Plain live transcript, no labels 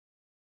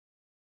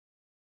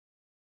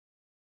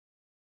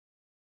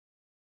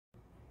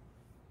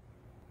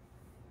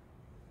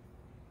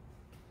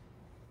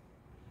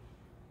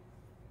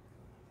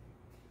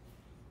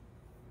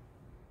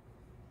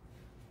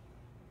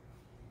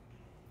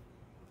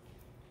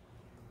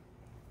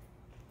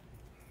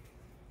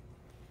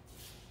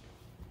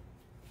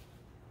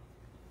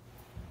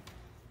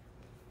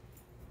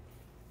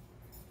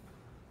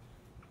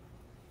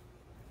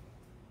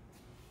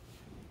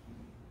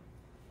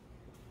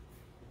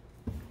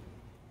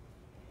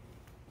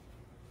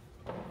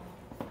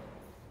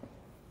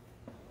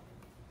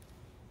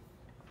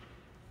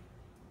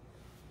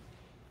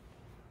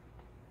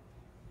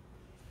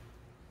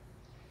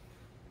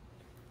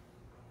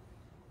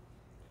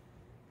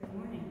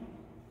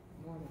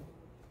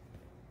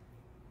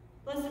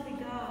Blessed be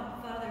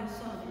God, Father,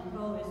 Son, and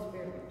Holy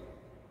Spirit.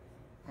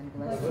 And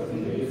blessed be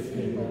his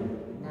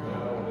kingdom,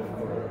 now and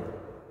forever.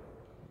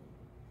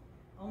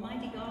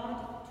 Almighty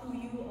God, to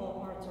you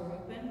all hearts are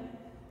open,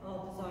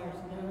 all desires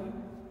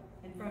known,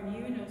 and from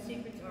you no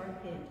secrets are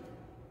hid.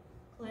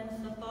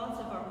 Cleanse the thoughts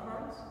of our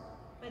hearts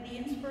by the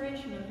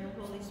inspiration of your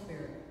Holy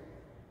Spirit,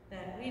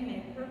 that we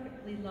may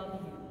perfectly love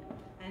you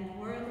and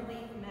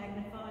worthily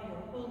magnify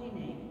your holy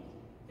name,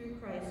 through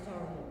Christ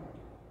our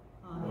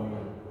Lord.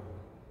 Amen.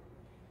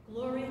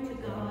 Glory to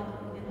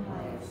God in the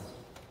highest,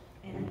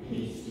 and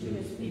peace to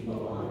his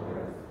people on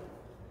earth.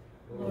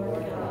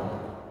 Lord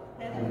God,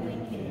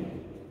 heavenly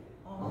King,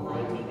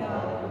 almighty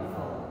God and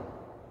Father,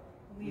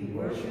 we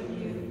worship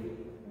you,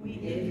 we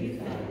give you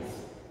thanks,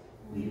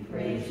 we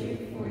praise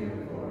you for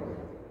your glory.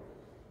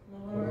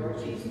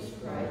 Lord Jesus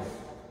Christ,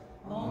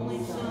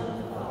 only Son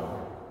of the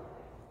Father,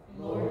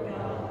 Lord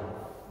God,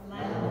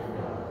 Lamb of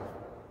God,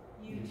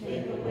 you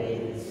take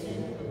away the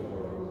sin of the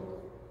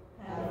world.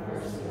 Have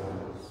mercy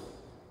on us.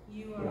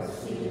 You are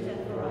seated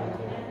at the right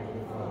hand of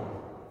the Father.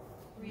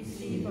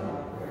 Receive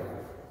our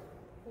prayer.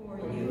 For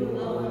you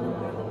alone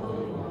are the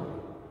Holy One.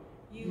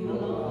 You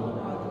alone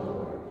are the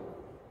Lord.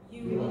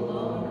 You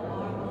alone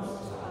are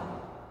Most High.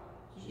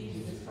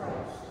 Jesus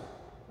Christ,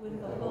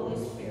 with the Holy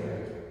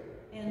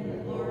Spirit, in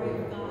the glory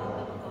of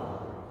God the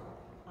Father.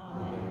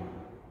 Amen.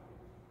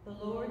 The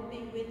Lord be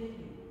with you.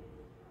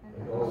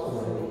 And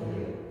also with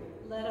you.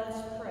 Let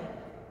us pray.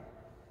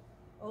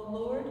 O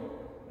Lord,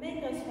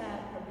 make us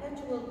have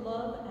perpetual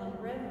love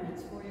and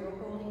reverence for your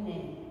holy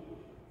name,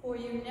 for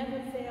you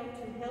never fail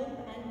to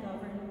help and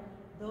govern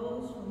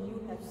those whom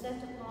you have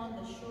set upon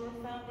the sure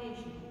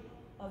foundation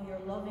of your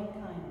loving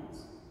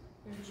kindness.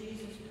 Through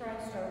Jesus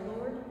Christ our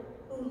Lord,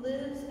 who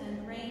lives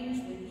and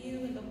reigns with you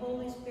in the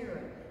Holy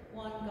Spirit,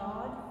 one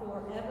God,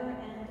 forever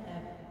and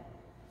ever.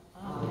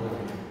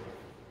 Amen.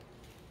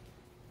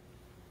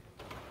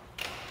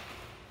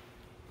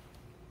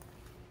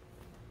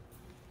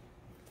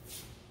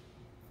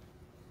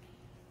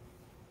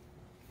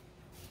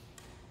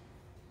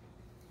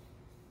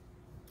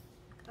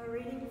 A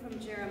reading from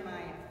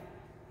Jeremiah.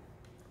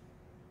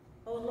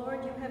 O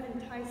Lord, you have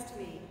enticed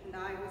me, and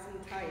I was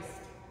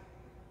enticed.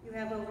 You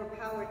have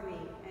overpowered me,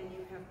 and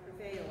you have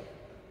prevailed.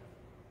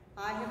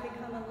 I have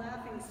become a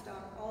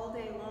laughingstock all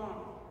day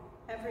long.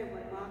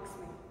 Everyone mocks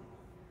me.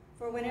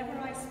 For whenever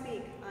I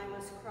speak, I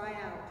must cry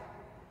out.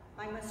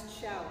 I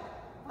must shout,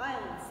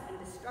 violence and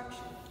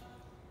destruction.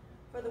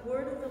 For the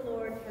word of the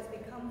Lord has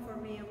become for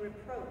me a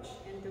reproach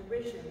and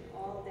derision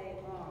all day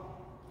long.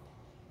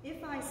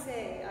 If I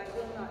say I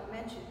will not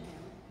mention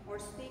him, or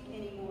speak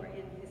any more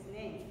in his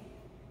name,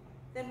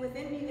 then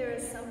within me there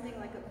is something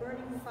like a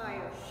burning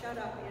fire shut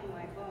up in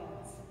my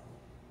bones.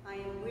 I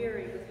am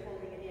weary with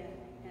holding it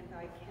in, and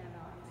I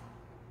cannot.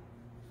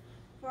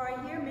 For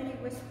I hear many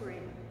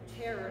whispering,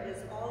 terror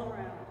is all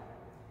around.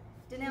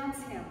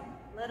 Denounce him,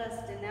 let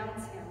us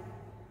denounce him.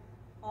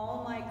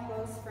 All my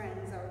close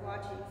friends are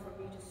watching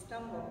for me to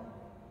stumble.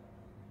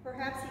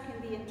 Perhaps he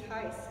can be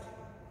enticed,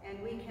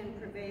 and we can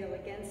prevail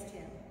against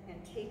him and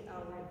take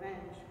our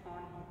revenge on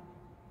him.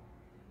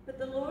 But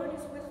the Lord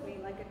is with me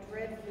like a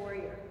dread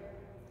warrior.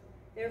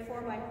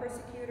 Therefore my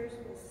persecutors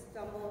will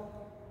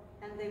stumble,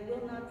 and they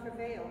will not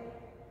prevail.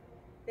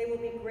 They will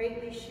be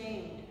greatly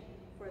shamed,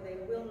 for they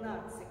will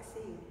not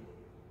succeed.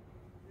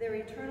 Their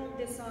eternal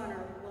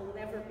dishonor will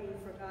never be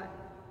forgotten.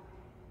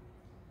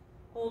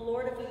 O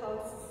Lord of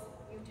hosts,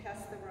 you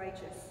test the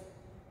righteous.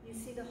 You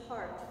see the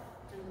heart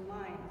and the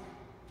mind.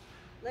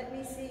 Let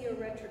me see your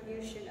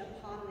retribution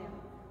upon them,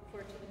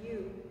 for to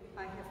you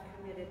I have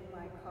committed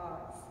my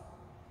cause.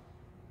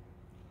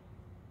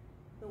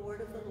 The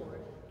word of the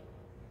Lord.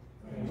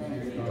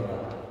 Thanks be to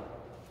God.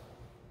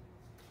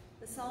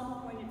 The psalm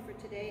appointed for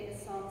today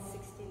is Psalm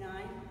 69,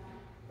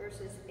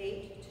 verses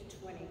 8 to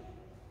 20.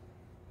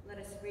 Let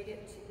us read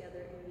it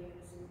together in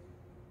unison.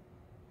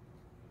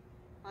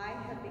 I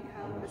have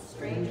become a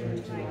stranger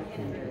to my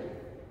kindred,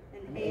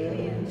 an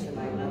alien to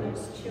my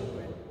mother's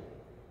children.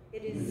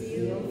 It is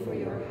zeal for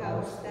your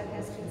house that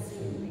has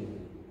consumed me.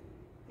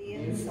 The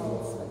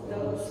insults of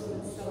those who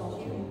insult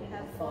you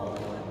have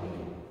fallen on me.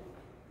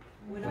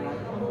 When I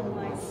humbled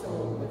my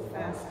soul with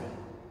fasting,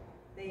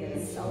 they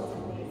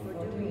insulted me for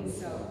doing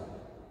so.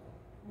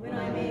 When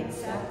I made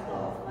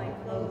sackcloth my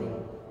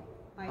clothing,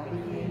 I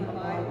became a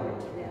byword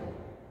to them.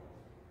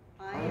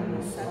 I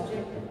am the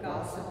subject of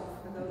gossip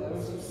for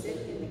those who sit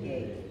in the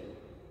gate,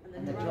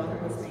 and the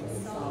drunkards make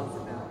songs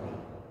about me.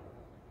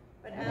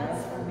 But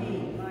as for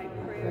me, my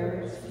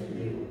prayer is to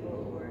you,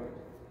 O Lord,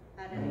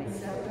 at an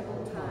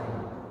acceptable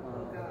time,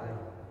 O God.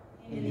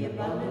 In the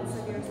abundance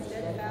of your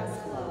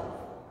steadfast love,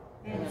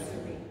 answer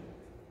me.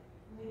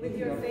 With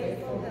your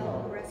faithful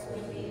help,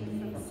 rescue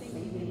me from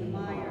sinking in the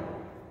mire.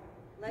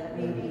 Let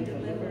me be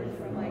delivered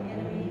from my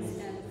enemies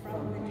and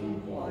from the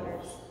deep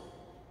waters.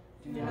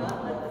 Do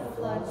not let the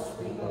flood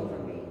sweep over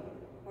me,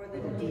 or the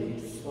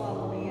deep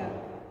swallow me up,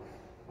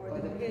 or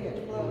the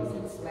pit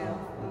close its mouth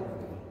over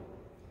me.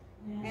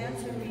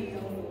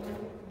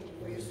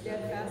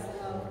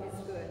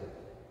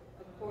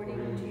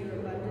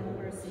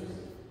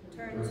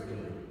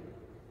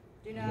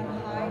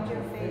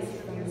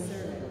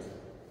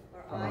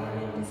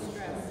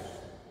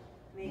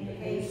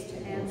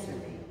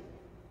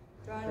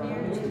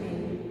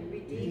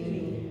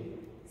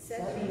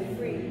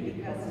 me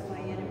because of my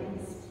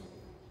enemies.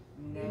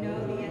 You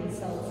know the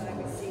insults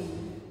I receive,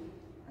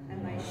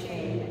 and my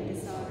shame and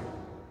dishonor.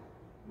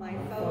 My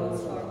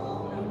foes are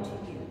all known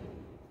to you.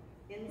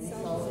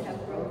 Insults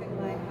have broken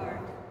my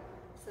heart,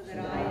 so that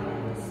I am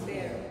in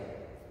despair.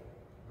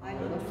 I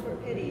looked for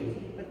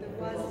pity, but there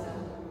was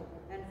none,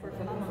 and for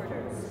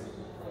comforters,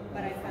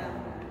 but I found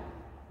none.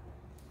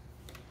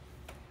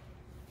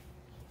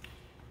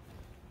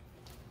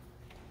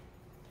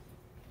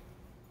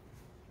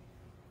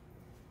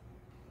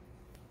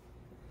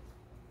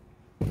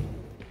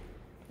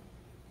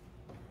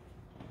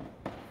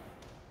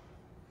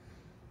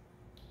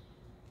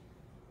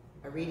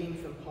 A reading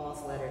from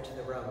Paul's letter to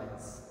the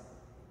Romans.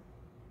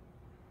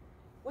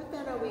 What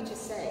then are we to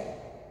say?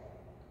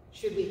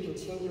 Should we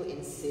continue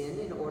in sin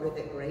in order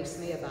that grace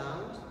may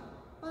abound?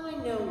 By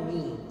no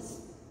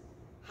means.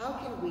 How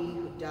can we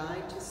who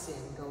died to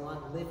sin go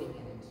on living in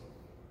it?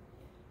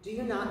 Do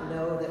you not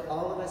know that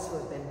all of us who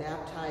have been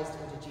baptized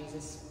into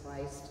Jesus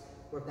Christ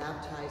were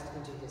baptized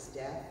into his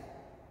death?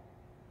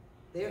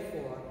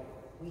 Therefore,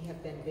 we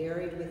have been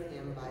buried with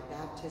him by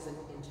baptism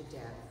into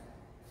death,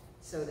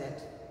 so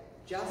that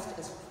just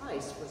as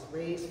Christ was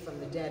raised from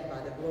the dead by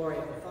the glory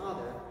of the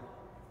Father,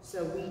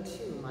 so we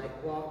too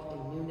might walk in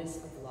newness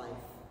of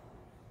life.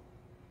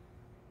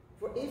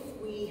 For if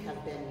we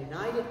have been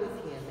united with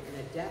him in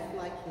a death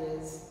like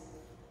his,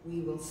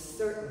 we will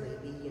certainly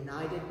be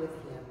united with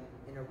him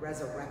in a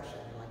resurrection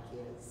like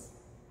his.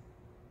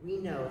 We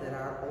know that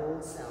our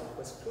old self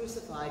was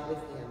crucified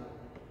with him,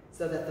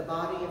 so that the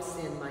body of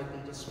sin might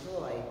be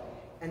destroyed,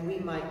 and we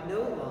might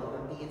no longer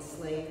be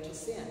enslaved to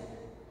sin.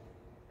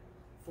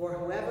 For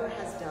whoever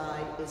has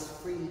died is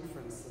freed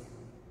from sin.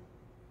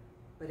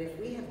 But if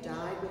we have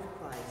died with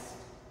Christ,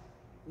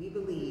 we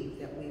believe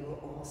that we will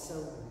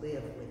also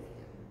live with him.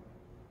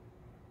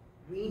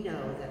 We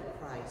know that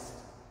Christ,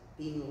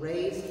 being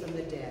raised from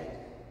the dead,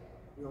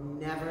 will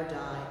never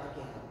die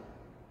again.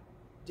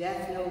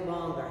 Death no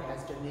longer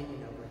has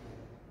dominion over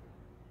him.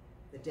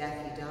 The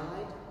death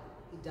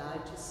he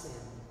died to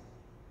sin,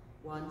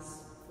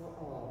 once for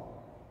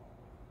all.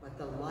 But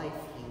the life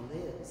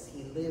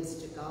he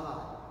lives to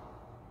God.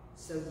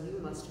 So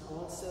you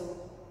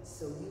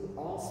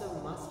also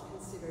must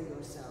consider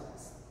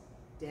yourselves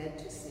dead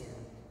to sin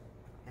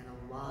and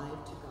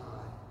alive to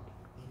God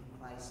in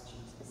Christ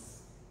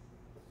Jesus.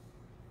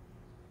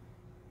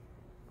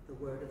 The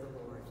word of the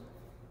Lord.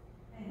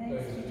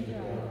 Thanks be to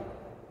God.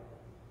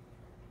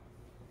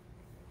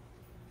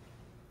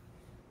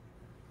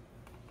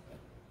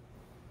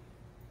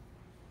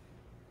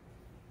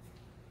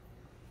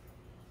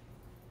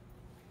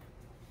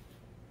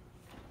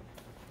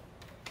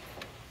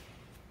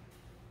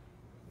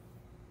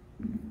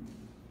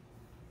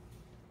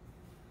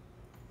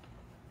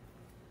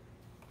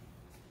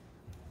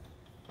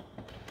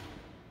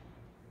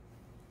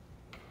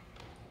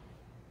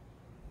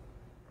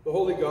 The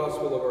Holy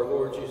Gospel of our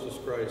Lord Jesus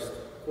Christ,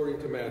 according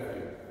to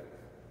Matthew.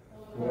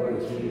 Glory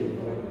to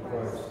you, Lord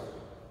Christ.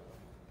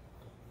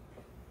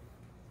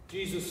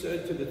 Jesus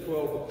said to the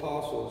 12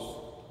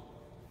 apostles,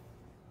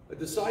 "A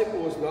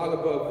disciple is not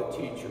above the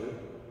teacher,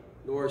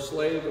 nor a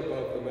slave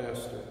above the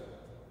master.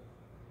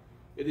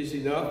 It is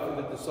enough for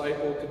the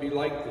disciple to be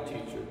like the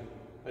teacher,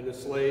 and the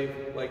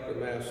slave like the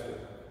master.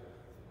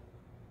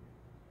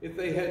 If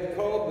they had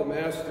called the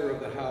master of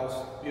the house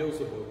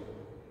Beelzebub,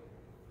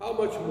 how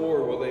much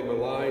more will they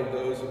malign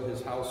those of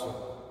his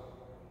household?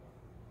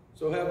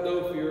 So have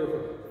no fear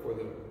for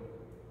them,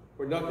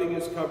 for nothing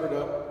is covered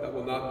up that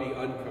will not be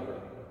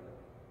uncovered,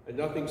 and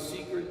nothing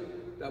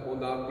secret that will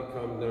not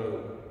become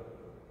known.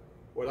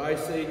 What I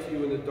say to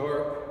you in the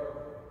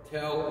dark,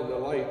 tell in the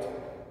light,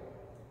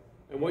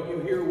 and what you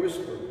hear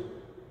whispered,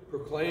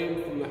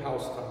 proclaim from the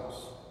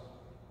housetops.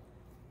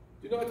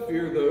 Do not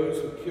fear those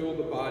who kill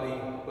the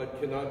body, but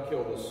cannot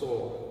kill the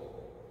soul.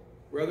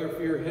 Rather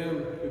fear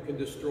him who can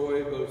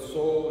destroy both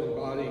soul and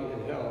body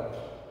in hell.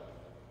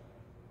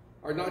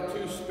 Are not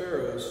 2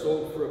 sparrows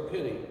sold for a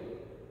penny?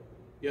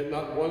 Yet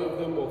not one of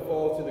them will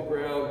fall to the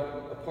ground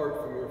apart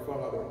from your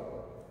Father.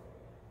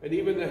 And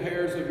even the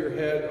hairs of your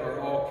head are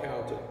all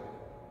counted.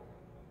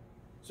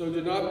 So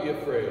do not be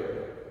afraid.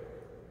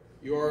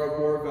 You are of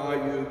more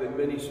value than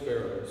many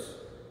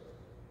sparrows.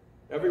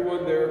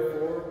 Everyone,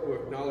 therefore, who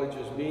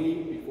acknowledges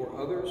me before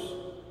others,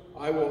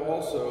 I will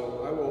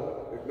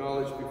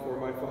acknowledge before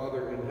my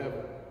Father in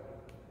heaven.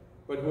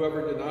 But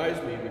whoever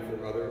denies me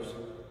before others,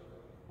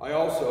 I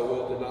also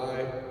will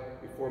deny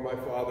before my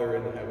Father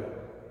in heaven.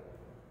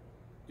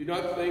 Do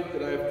not think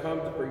that I have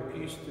come to bring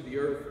peace to the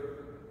earth.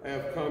 I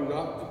have come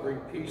not to bring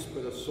peace,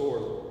 but a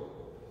sword.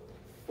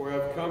 For I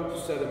have come to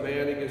set a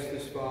man against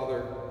his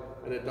father,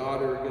 and a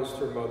daughter against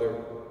her mother,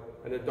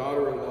 and a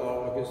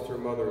daughter-in-law against her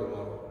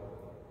mother-in-law.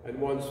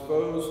 And one's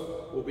foes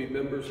will be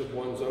members of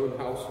one's own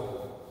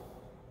household.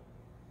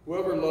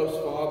 Whoever loves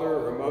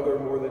father or mother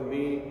more than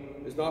me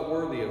is not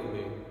worthy of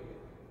me,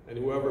 and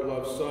whoever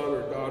loves son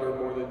or daughter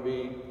more than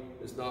me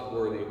is not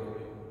worthy of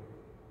me.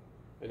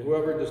 And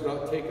whoever does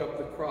not take up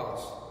the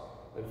cross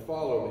and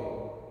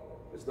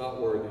follow me is not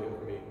worthy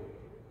of me.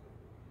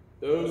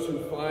 Those who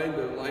find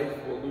their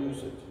life will lose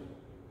it,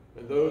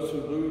 and those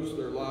who lose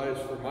their lives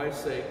for my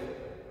sake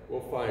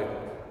will find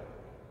it.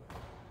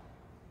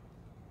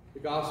 The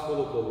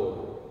Gospel of the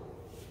Lord.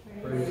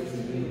 Praise to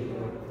thee,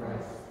 Lord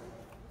Christ.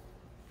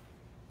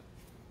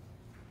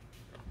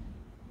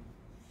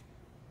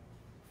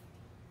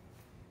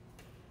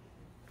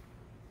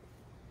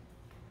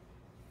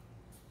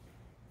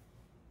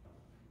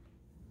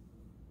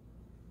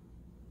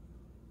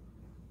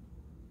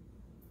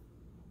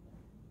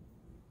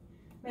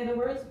 May the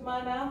words of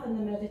my mouth and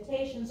the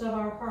meditations of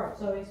our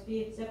hearts always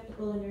be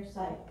acceptable in your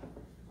sight,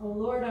 O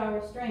Lord,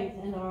 our strength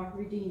and our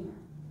Redeemer.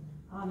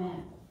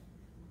 Amen.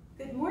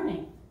 Good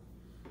morning.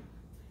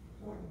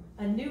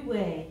 A new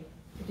way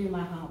to do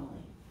my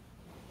homily.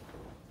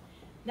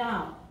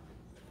 Now,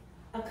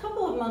 a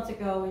couple of months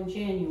ago in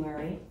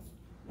January,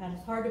 and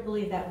it's hard to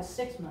believe that was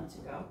 6 months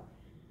ago,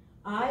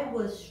 I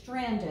was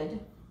stranded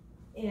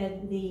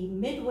in the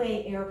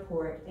Midway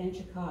Airport in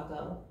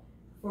Chicago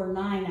for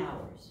 9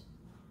 hours.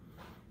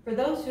 For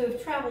those who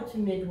have traveled to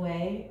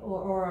Midway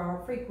or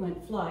are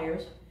frequent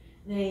flyers,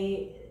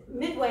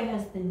 Midway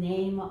has the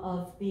name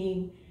of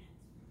being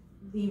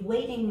the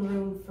waiting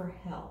room for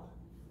hell.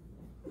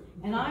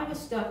 And I was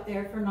stuck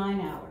there for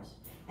 9 hours.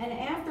 And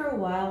after a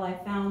while, I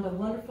found a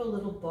wonderful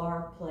little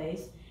bar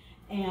place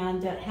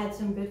and had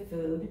some good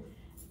food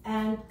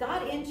and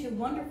got into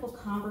wonderful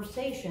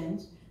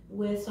conversations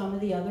with some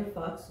of the other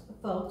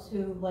folks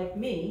who, like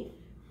me,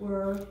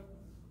 were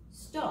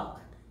stuck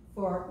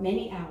for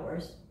many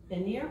hours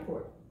in the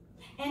airport.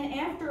 And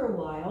after a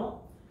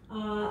while,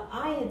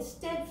 I had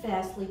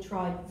steadfastly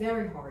tried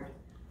very hard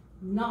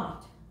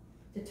not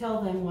to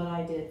tell them what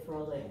I did for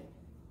a living,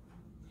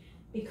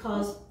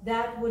 because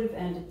that would have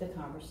ended the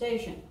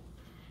conversation.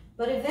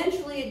 But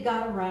eventually it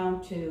got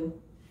around to,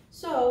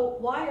 so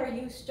why are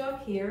you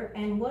stuck here,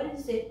 and what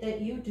is it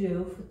that you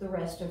do for the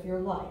rest of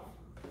your life?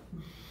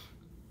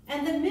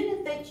 And the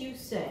minute that you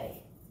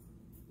say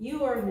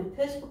you are an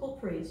Episcopal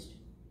priest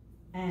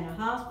and a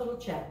hospital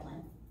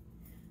chaplain,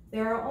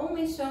 there are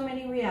only so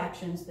many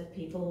reactions that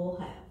people will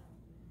have.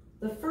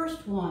 The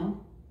first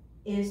one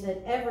is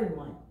that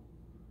everyone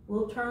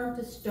will turn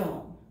to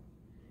stone,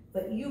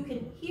 but you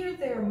can hear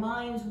their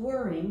minds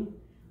whirring,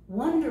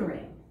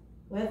 wondering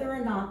whether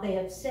or not they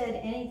have said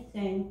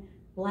anything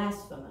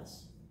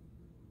blasphemous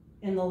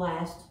in the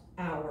last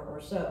hour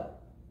or so.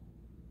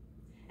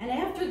 And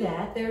after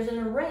that, there's an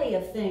array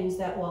of things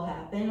that will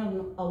happen,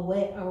 an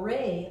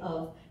array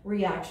of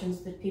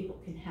reactions that people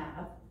can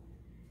have.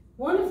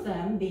 One of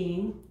them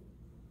being,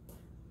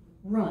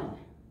 run.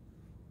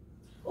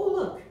 Oh,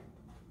 look,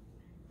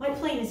 my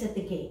plane is at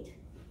the gate.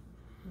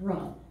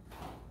 Run.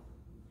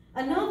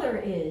 Another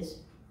is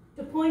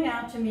to point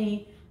out to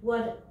me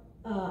what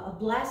a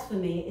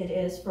blasphemy it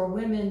is for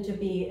women to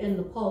be in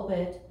the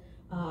pulpit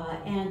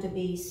and to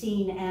be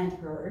seen and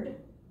heard.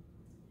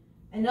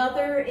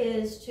 Another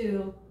is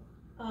to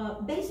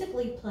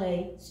basically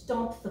play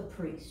stump the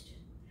priest.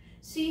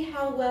 See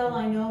how well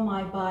I know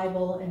my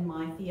Bible and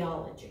my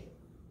theology.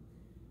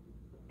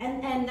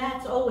 And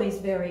that's always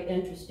very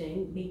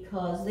interesting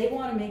because they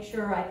want to make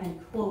sure I can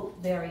quote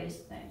various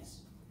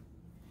things.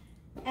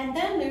 And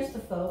then there's the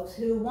folks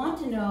who want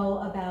to know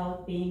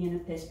about being an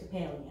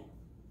Episcopalian.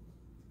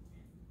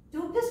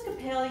 Do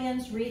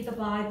Episcopalians read the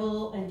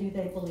Bible and do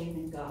they believe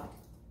in God?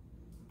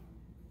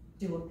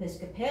 Do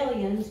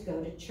Episcopalians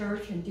go to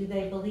church and do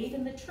they believe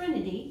in the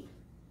Trinity?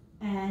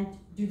 And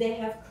do they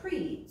have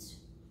creeds?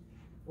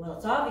 Well,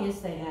 it's obvious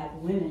they have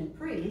women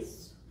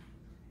priests.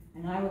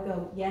 And I would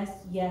go, yes,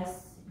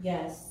 yes,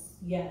 yes,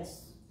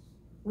 yes.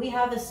 We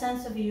have a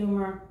sense of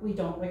humor. We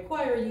don't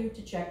require you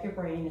to check your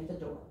brain at the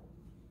door.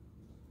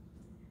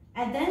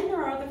 And then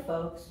there are the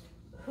folks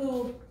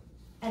who,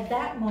 at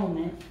that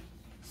moment,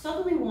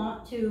 suddenly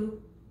want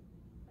to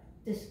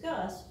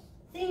discuss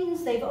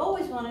things they've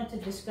always wanted to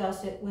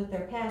discuss it with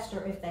their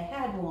pastor if they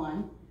had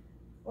one,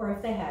 or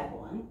if they had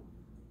one.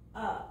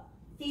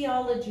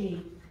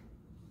 Theology,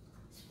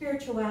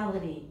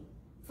 spirituality,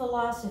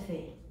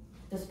 philosophy.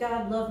 Does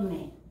God love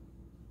me?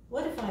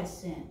 What if I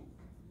sin?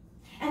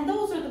 And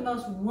those are the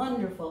most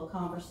wonderful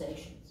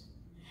conversations.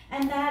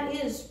 And that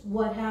is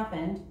what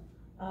happened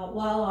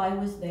while I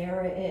was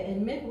there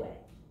in Midway.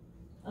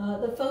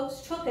 The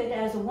folks took it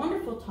as a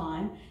wonderful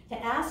time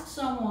to ask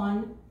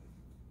someone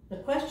the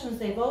questions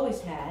they've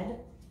always had,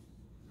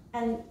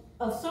 and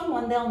of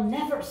someone they'll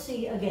never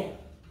see again.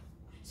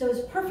 So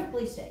it's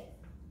perfectly safe.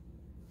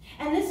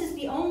 And this is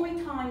the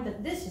only time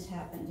that this has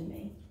happened to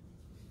me.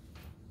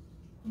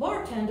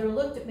 Bartender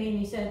looked at me and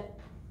he said,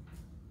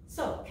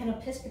 so, can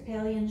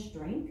Episcopalians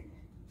drink?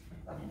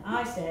 And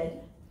I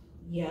said,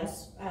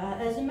 yes.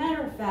 As a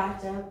matter of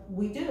fact,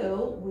 we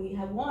do. We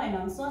have wine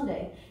on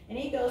Sunday. And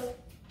he goes,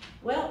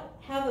 well,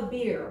 have a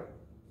beer.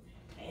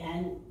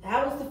 And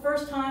that was the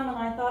first time when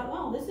I thought,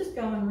 wow, this is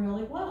going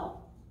really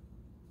well.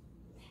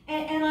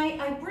 And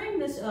I bring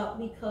this up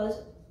because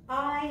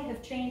I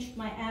have changed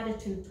my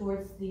attitude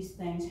towards these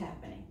things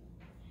happening.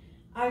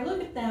 I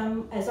look at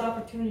them as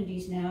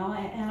opportunities now,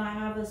 and I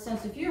have a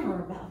sense of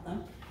humor about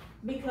them.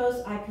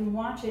 because I can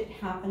watch it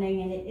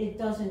happening and it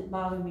doesn't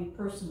bother me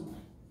personally.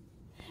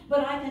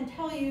 But I can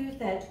tell you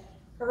that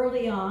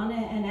early on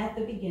and at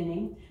the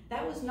beginning,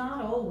 that was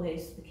not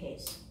always the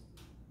case.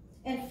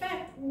 In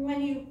fact,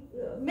 when you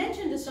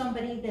mention to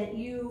somebody that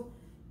you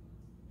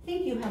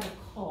think you have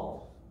a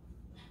call,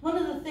 one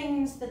of the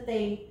things that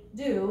they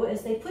do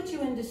is they put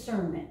you in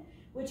discernment,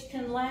 which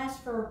can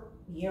last for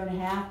a year and a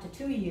half to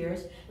 2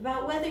 years,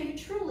 about whether you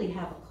truly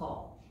have a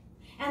call.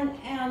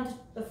 And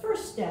the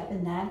first step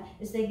in that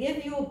is they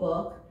give you a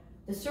book,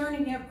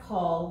 Discerning Your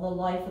Call, The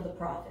Life of the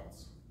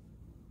Prophets.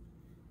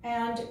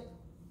 And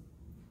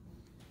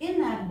in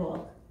that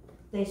book,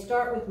 they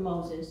start with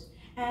Moses,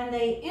 and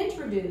they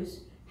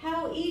introduce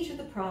how each of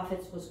the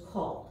prophets was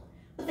called.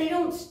 But they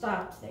don't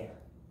stop there.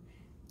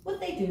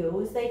 What they do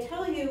is they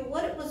tell you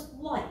what it was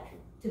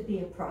like to be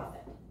a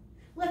prophet.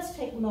 Let's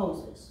take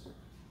Moses.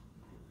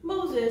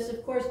 Moses,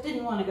 of course,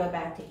 didn't want to go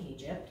back to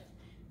Egypt,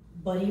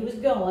 but he was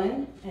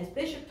going. As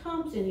Bishop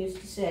Thompson used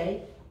to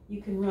say,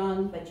 you can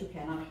run, but you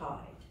cannot hide.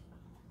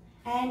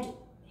 And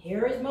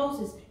here is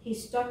Moses.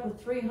 He's stuck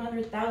with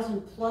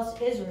 300,000 plus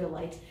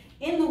Israelites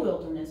in the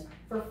wilderness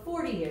for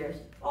 40 years,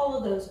 all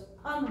of those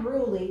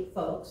unruly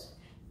folks.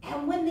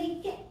 And when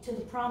they get to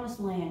the promised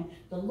land,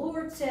 the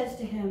Lord says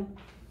to him,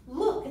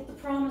 look at the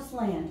promised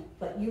land,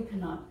 but you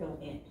cannot go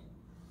in.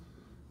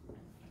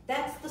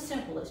 That's the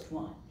simplest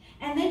one.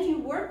 And then you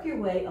work your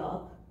way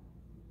up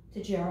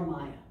to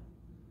Jeremiah.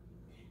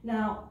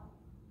 Now,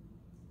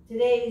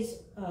 today's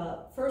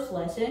first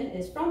lesson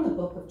is from the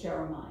book of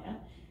Jeremiah.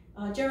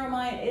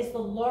 Jeremiah is the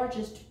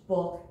largest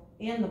book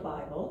in the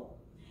Bible.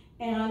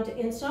 And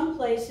in some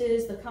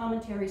places, the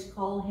commentaries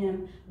call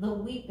him the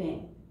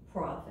weeping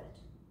prophet.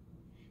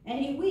 And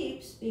he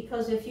weeps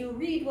because if you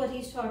read what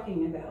he's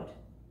talking about,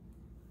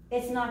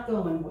 it's not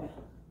going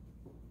well.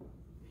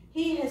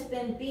 He has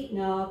been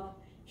beaten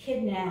up,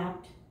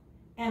 kidnapped,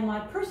 and my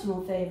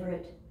personal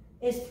favorite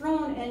is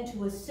thrown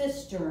into a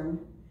cistern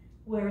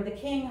where the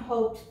king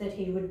hoped that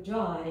he would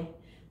die,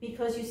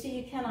 because you see,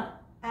 you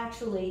cannot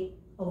actually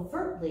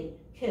overtly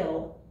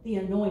kill the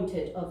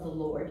anointed of the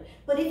Lord.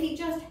 But if he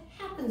just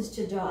happens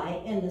to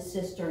die in the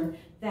cistern,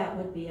 that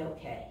would be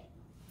okay.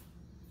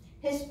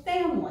 His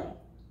family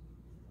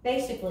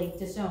basically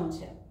disowns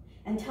him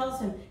and tells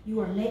him, you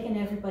are making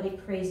everybody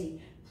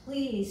crazy.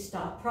 Please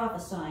stop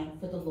prophesying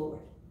for the Lord.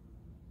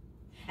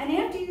 And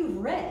after you've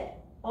read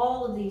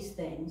all of these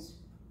things,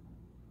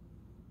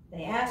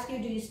 they ask you,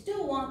 do you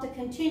still want to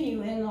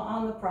continue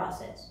on the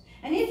process?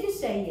 And if you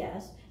say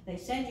yes, they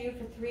send you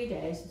for 3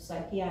 days of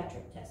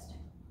psychiatric testing.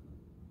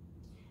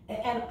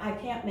 And I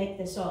can't make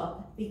this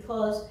up,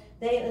 because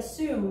they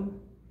assume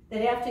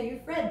that after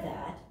you've read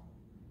that,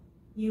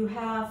 you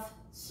have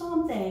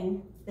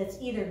something that's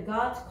either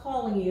God's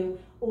calling you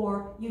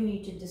or you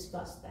need to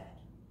discuss that.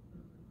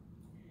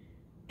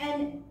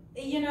 And,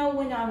 you know,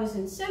 when I was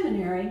in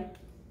seminary,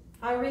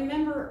 I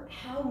remember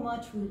how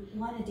much we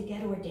wanted to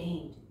get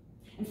ordained.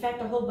 In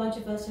fact, a whole bunch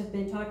of us have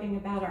been talking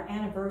about our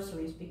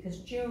anniversaries, because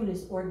June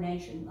is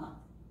ordination month.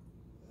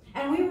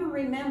 And we were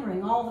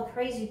remembering all the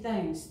crazy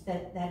things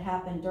that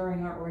happened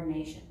during our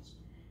ordinations.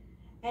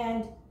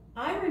 And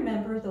I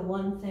remember the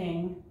one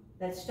thing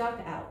that stuck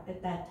out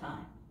at that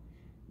time.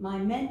 My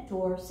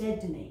mentor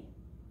said to me,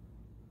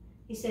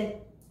 he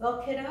said,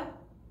 well, kiddo,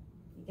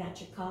 you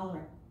got your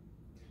collar.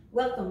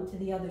 Welcome to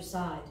the other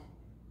side.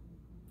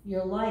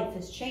 Your life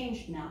has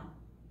changed now.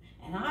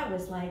 And I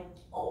was like,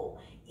 oh,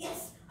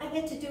 yes, I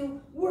get to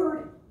do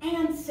word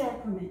and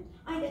sacrament.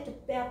 I get to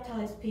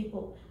baptize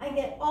people. I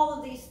get all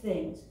of these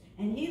things.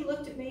 And he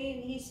looked at me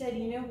and he said,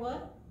 you know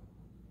what?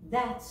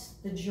 That's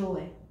the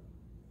joy.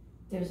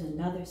 There's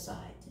another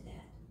side to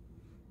that.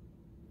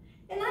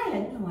 And I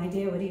had no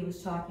idea what he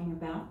was talking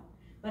about.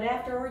 But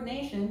after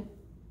ordination,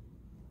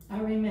 I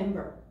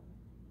remember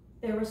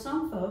there were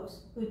some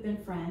folks who'd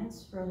been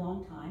friends for a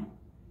long time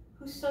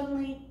who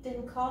suddenly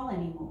didn't call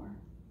anymore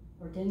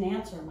or didn't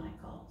answer my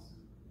calls.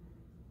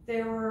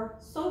 There were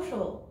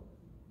social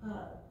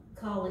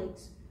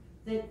colleagues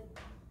that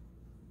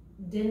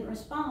didn't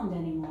respond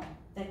anymore,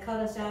 that cut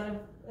us out of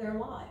their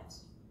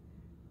lives.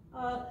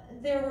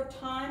 There were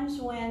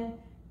times when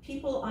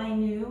people I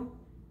knew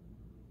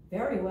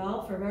very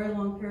well for very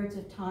long periods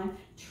of time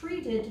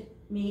treated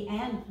me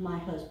and my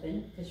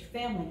husband, because your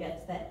family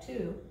gets that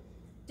too,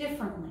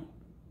 differently.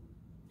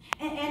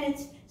 And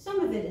some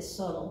of it is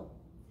subtle,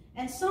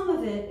 and some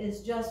of it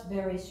is just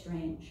very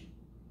strange.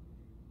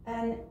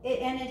 And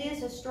it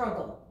is a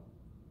struggle.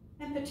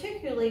 And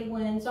particularly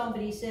when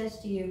somebody says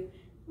to you,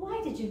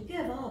 why did you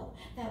give up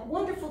that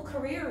wonderful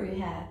career you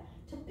had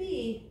to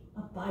be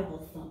a Bible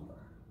thumper?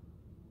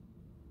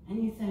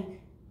 And you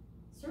think,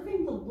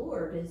 serving the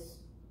Lord is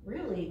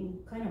really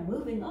kind of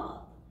moving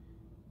up.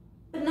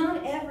 But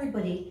not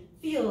everybody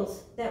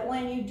feels that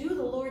when you do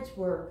the Lord's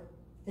work,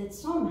 that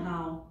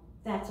somehow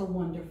that's a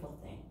wonderful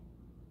thing.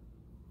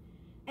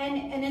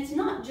 And it's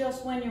not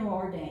just when you're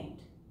ordained.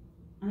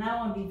 And I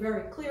want to be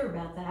very clear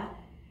about that.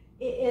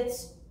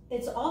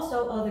 It's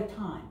also other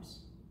times.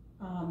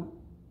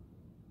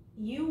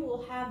 You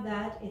will have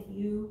that if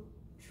you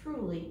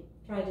truly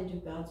try to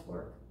do God's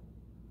work.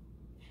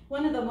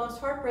 One of the most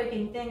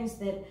heartbreaking things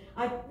that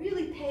I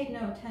really paid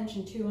no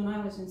attention to when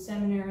I was in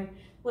seminary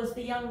was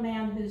the young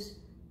man whose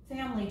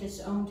family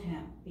disowned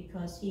him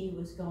because he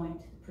was going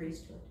to the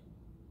priesthood.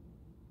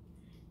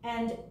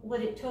 And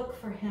what it took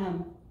for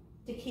him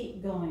to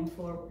keep going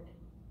forward.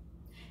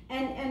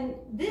 And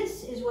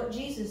this is what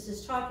Jesus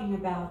is talking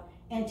about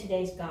in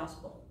today's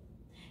gospel.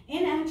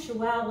 In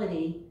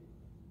actuality,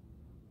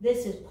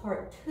 this is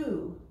part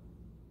 2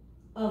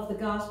 of the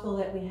gospel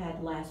that we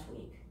had last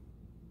week.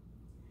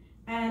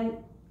 And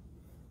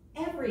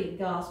every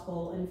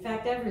gospel, in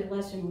fact, every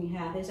lesson we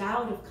have is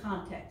out of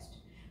context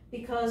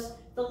because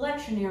the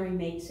lectionary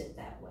makes it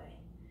that way.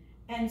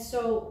 And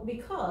so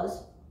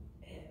because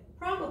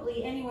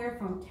probably anywhere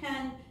from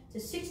 10 to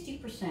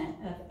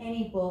 60% of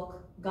any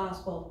book,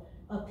 gospel,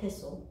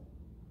 epistle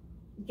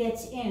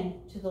gets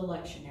into the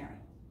lectionary.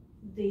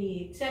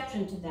 The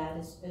exception to that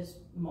is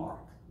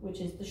Mark, which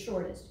is the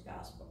shortest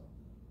gospel.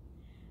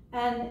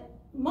 And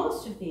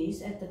most of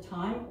these at the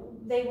time,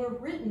 they were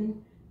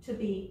written to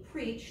be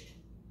preached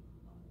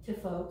to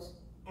folks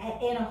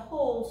in a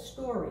whole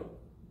story.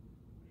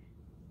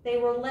 They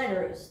were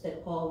letters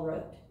that Paul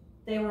wrote.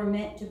 They were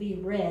meant to be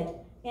read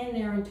in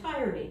their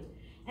entirety.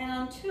 And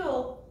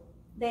until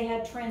they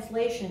had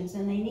translations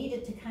and they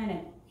needed to kind of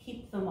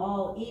keep them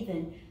all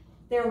even,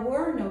 there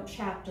were no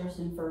chapters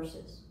and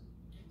verses.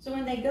 So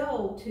when they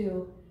go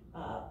to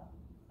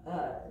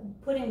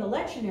putting the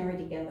lectionary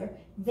together,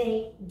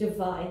 they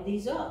divide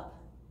these up.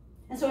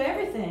 And so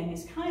everything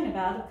is kind of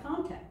out of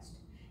context.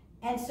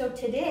 And so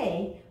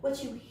today,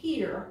 what you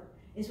hear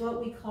is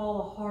what we call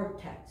a hard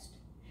text.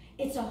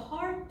 It's a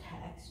hard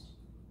text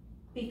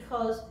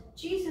because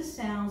Jesus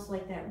sounds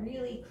like that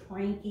really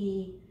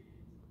cranky,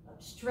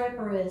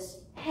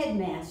 obstreperous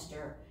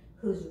headmaster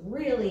who's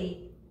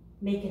really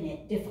making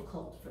it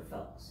difficult for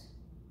folks.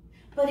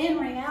 But in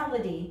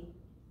reality,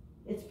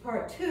 it's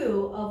part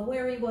 2 of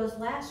where he was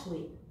last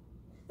week,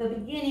 the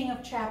beginning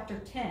of chapter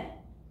 10.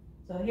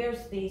 So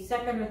here's the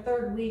 2nd or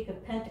 3rd week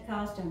of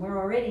Pentecost, and we're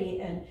already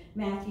in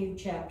Matthew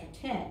chapter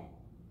 10.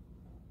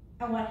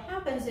 And what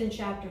happens in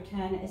chapter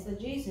 10 is that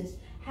Jesus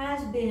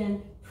has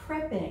been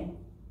prepping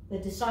the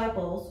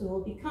disciples who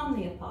will become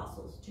the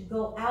apostles to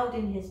go out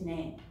in his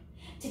name,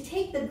 to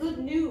take the good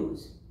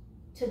news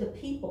to the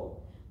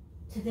people,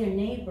 to their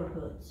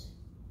neighborhoods.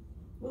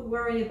 We'll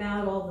worry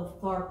about all the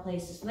far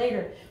places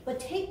later, but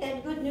take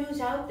that good news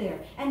out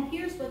there, and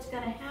here's what's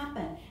going to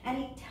happen. And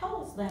he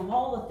tells them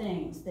all the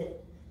things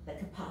that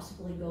could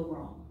possibly go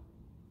wrong.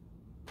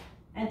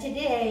 And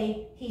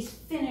today, he's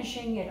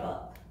finishing it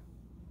up.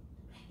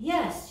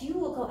 Yes, you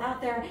will go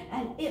out there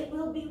and it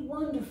will be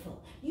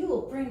wonderful. You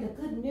will bring the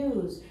good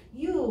news.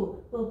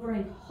 You will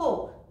bring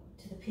hope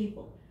to the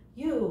people.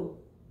 You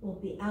will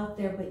be out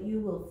there, but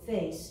you will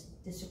face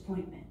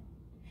disappointment.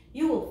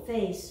 You will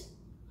face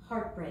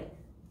heartbreak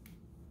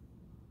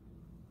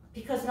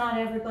because not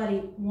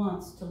everybody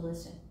wants to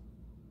listen.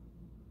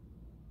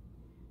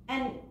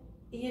 And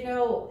you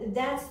know,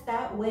 that's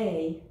that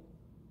way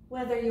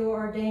whether you're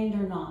ordained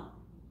or not.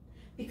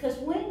 Because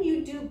when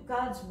you do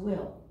God's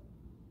will,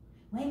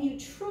 when you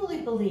truly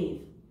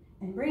believe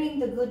in bringing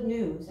the good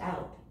news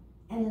out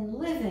and in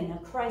living a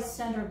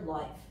Christ-centered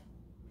life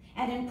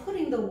and in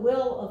putting the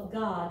will of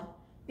God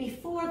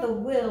before the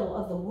will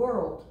of the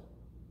world,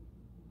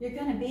 you're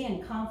going to be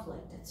in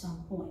conflict at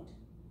some point.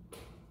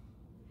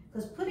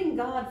 Because putting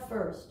God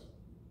first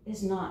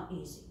is not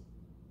easy.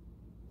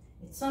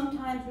 It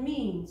sometimes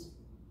means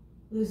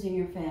losing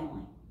your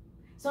family.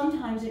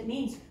 Sometimes it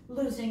means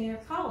losing your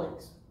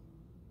colleagues.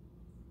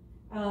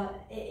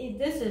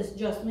 This is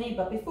just me,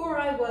 but before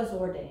I was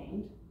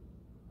ordained,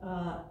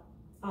 I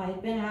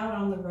had been out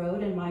on the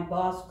road and my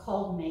boss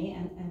called me,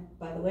 and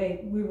by the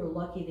way, we were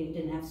lucky they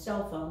didn't have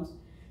cell phones,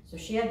 so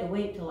she had to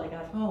wait till I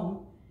got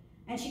home.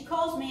 And she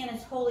calls me and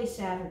it's Holy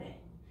Saturday.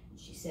 And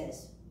she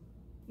says,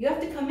 "You have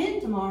to come in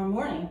tomorrow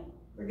morning.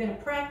 We're going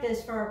to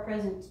practice for our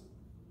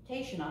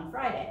presentation on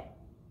Friday."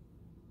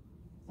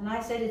 And I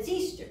said, "It's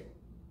Easter.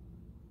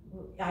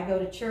 I go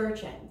to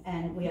church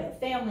and we have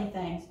family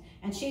things."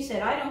 And she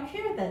said, "I don't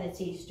care that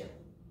it's Easter."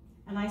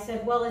 And I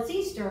said, "Well, it's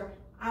Easter.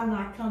 I'm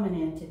not coming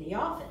into the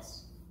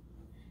office."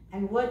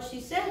 And what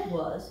she said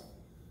was,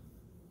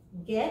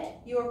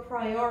 "Get your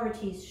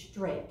priorities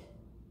straight.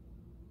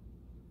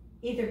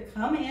 Either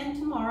come in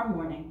tomorrow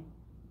morning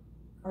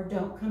or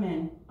don't come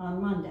in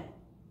on Monday."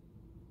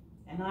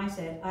 And I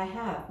said, "I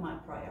have my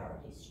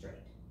priorities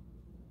straight."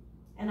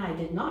 And I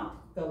did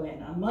not go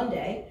in on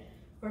Monday.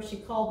 Of course,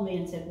 she called me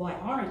and said, "Why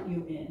aren't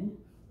you in?"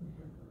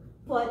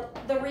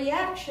 But the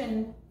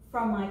reaction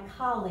from my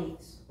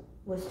colleagues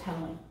was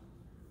telling.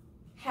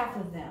 Half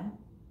of them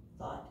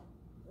thought,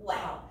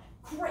 "Wow,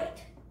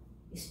 great.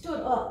 You stood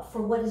up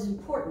for what is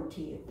important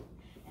to you."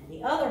 And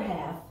the other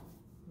half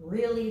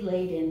really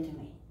laid into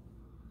me.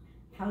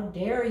 "How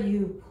dare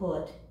you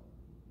put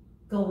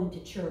going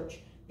to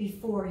church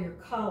before your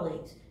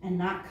colleagues and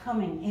not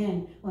coming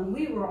in when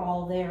we were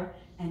all there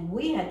and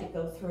we had to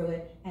go through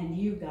it and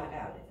you got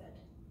out of it."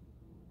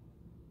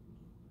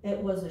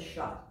 It was a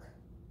shock.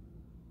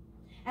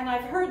 And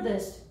I've heard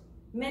this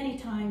many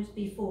times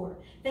before,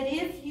 that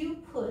if you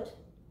put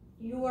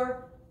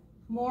your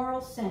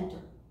moral center,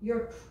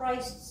 your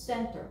Christ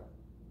center,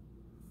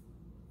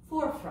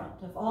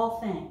 forefront of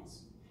all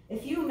things,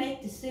 if you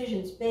make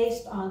decisions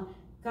based on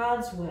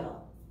God's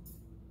will,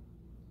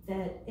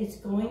 that it's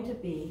going to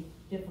be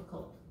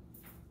difficult.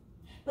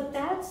 But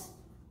that's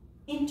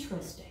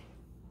interesting.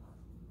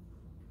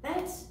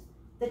 That's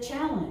the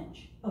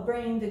challenge of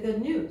bringing the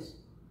good news.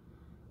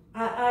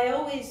 I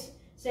always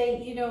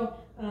say, you know,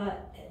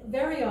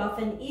 very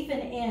often, even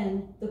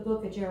in the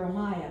book of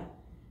Jeremiah,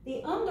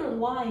 the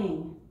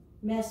underlying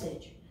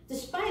message,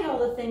 despite all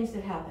the things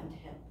that happened to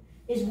him,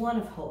 is one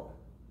of hope.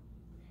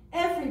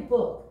 Every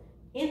book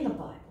in the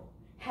Bible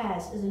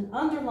has as an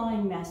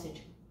underlying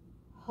message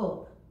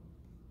hope.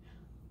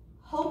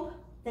 Hope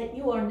that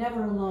you are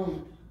never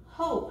alone.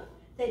 Hope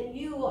that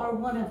you are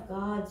one of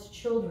God's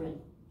children.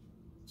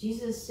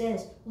 Jesus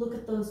says, look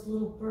at those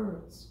little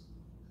birds.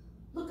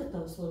 Look at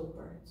those little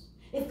birds.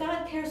 If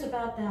God cares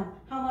about them,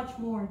 how much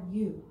more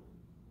you?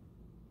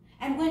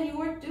 And when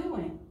you are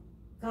doing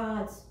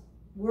God's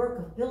work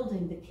of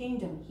building the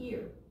kingdom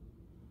here,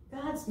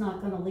 God's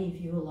not going to leave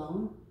you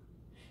alone.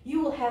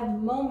 You will have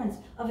moments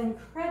of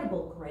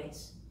incredible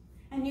grace,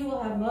 and you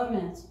will have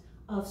moments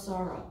of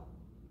sorrow.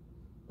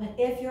 But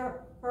if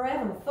you're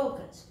forever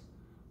focused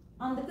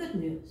on the good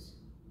news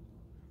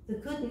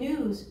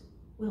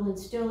will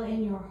instill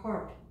in your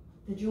heart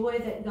the joy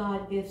that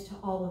God gives to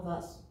all of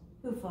us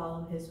who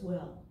follow his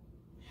will.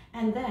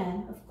 And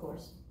then, of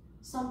course,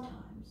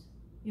 sometimes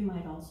you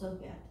might also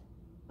get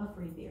a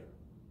free beer.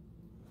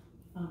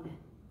 Amen.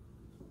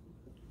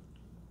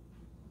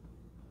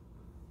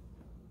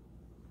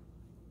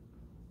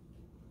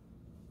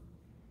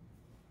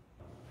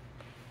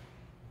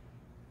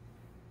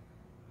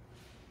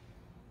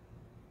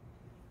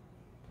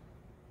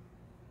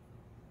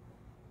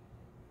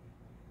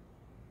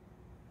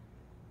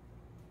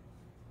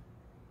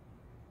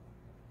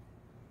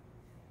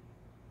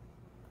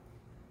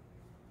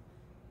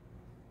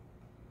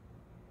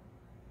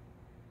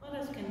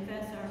 Let us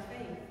confess our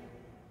faith,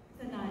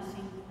 the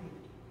Nicene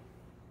Creed.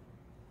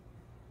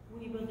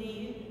 We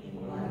believe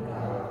in one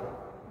God,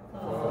 the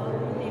Father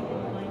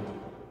Almighty,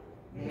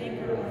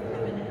 maker of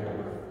heaven and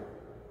earth,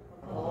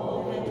 of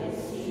all that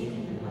is seen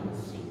and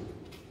unseen.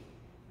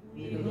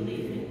 We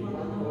believe in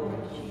one Lord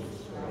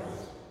Jesus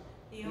Christ,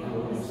 the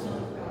only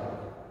Son of God,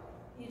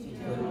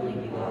 eternally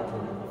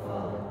begotten of the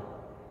Father,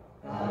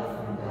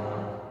 God from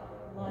God,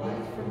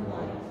 light from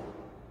light,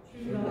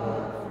 true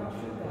God from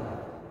true God,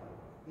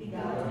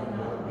 begotten,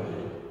 not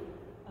made,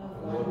 of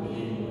one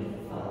being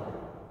with the Father.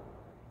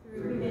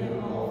 Through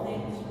him all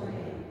things were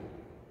made.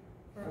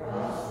 For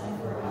us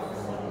and for our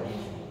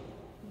salvation,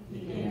 he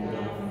came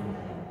down from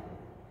heaven.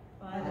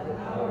 By the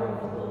power of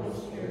the Holy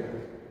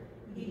Spirit,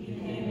 he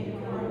became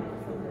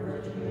incarnate from the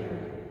Virgin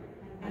Mary,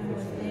 and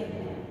was made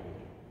man.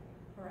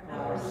 For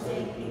our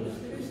sake he was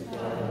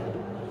crucified under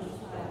Pontius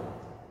Pilate.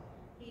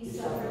 He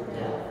suffered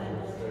death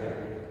and was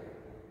buried.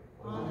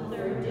 On the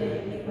third day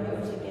he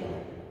rose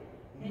again,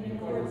 in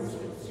accordance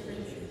with the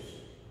Scriptures.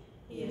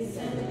 He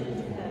ascended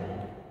into heaven,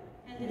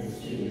 and is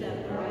seated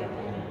at the right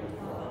hand of the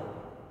Father.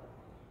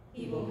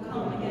 He will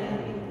come again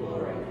in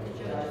glory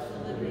to judge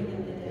the living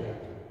and the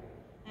dead,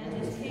 and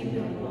his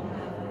kingdom will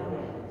have no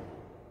end.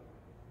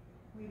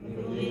 We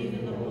believe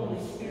in the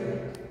Holy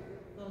Spirit,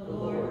 the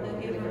Lord,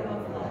 the giver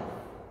of life,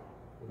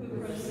 who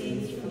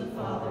proceeds from the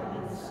Father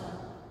and the Son.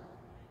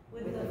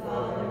 With the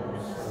Father and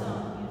the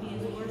Son he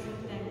is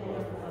worshipped and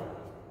glorified.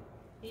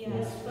 He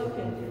has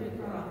spoken through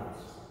the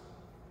prophets.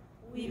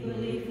 We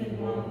believe in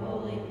one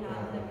holy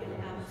Catholic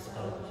and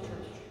Apostolic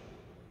Church.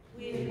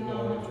 We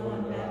acknowledge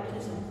one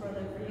baptism for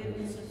the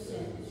forgiveness of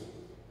sins,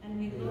 and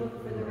we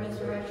look for the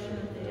resurrection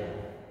of the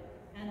dead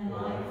and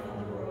life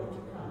in the world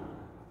to come.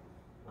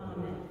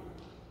 Amen.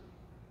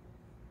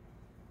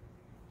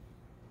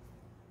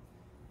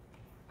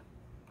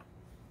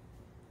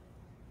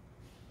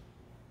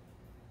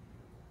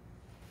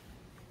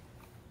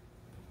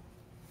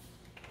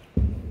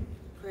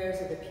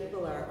 Prayers of the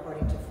people are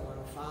according to Form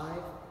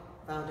 5,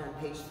 found on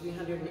page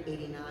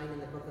 389 in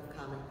the Book of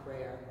Common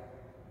Prayer.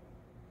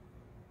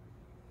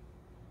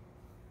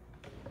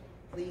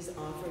 Please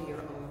offer your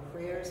own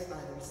prayers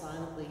either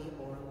silently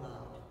or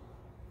aloud.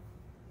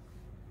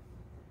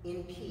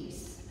 In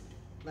peace,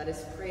 let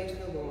us pray to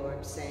the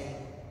Lord,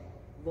 saying,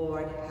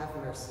 Lord, have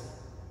mercy.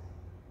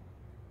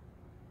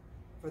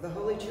 For the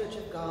Holy Church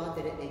of God,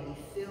 that it may be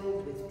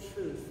filled with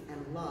truth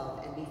and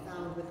love and be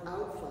found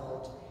without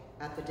fault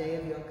at the day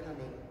of your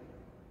coming,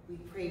 we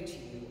pray to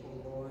you,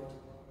 O Lord.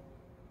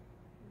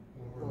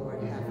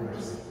 Lord, have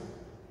mercy.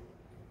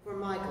 For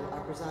Michael,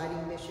 our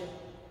presiding bishop,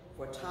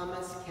 for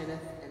Thomas,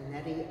 Kenneth, and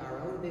Nettie, our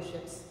own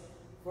bishops,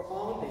 for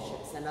all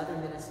bishops and other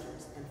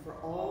ministers, and for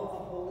all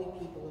the holy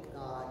people of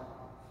God,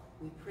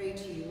 we pray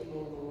to you, O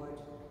Lord.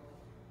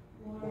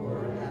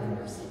 Lord, have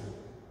mercy.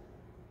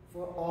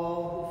 For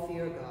all who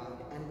fear God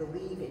and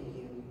believe in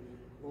you,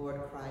 Lord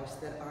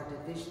Christ, that our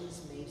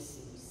divisions may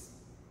cease,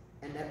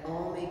 and that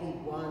all may be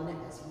one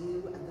as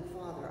you and the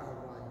Father are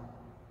one,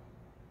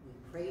 we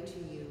pray to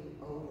you,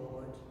 O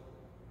Lord.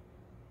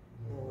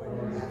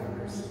 Lord, have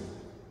mercy.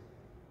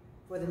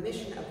 For the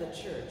mission of the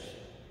Church,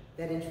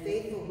 that in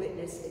faithful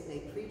witness it may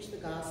preach the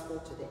gospel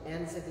to the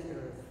ends of the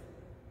earth,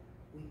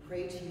 we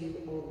pray to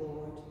you, O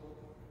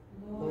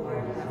Lord.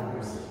 Lord, have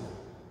mercy.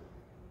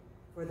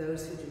 For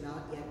those who do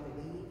not yet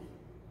believe,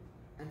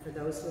 and for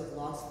those who have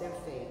lost their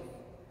faith,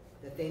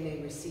 that they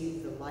may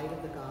receive the light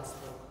of the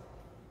gospel,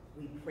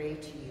 we pray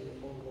to you,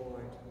 O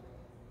Lord.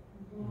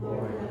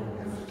 Lord, have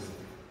mercy.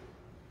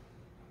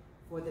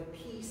 For the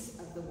peace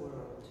of the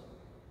world,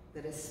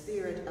 that a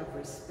spirit of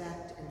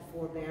respect and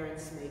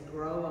forbearance may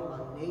grow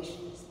among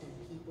nations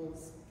and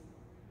peoples,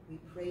 we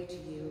pray to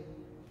you,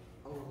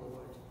 O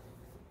Lord.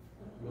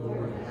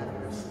 Lord, have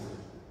mercy.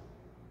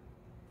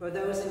 For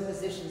those in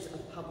positions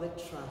of public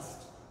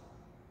trust,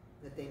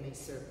 that they may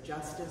serve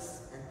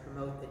justice and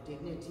promote the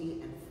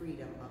dignity and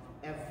freedom of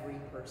every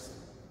person,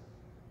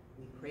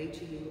 we pray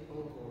to you,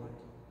 O Lord.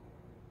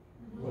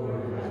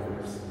 Lord, have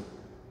mercy.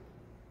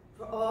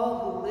 For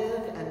all who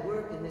live and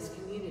work in this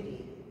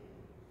community,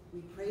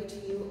 we pray to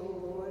you, O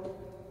Lord.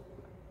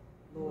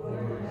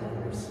 Lord,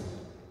 have mercy.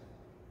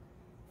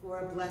 For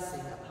a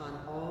blessing upon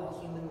all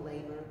human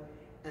labor,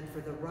 and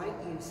for the right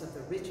use of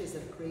the riches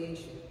of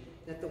creation,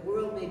 that the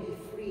world may be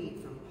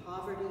freed from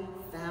poverty,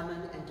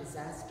 famine, and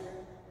disaster,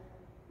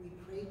 we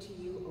pray to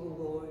you, O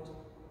Lord.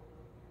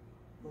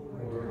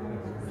 Lord,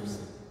 have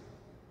mercy.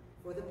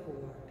 For the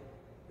poor,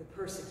 the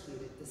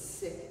persecuted, the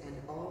sick, and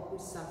all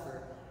who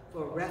suffer,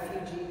 for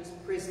refugees,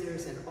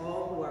 prisoners, and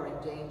all who are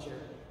in danger,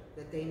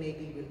 that they may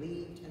be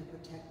relieved and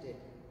protected,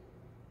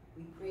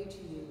 we pray to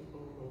you, O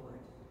Lord.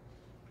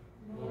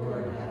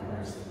 Lord, have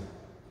mercy.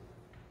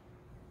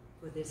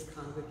 For this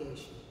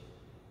congregation,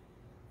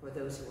 for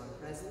those who are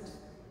present,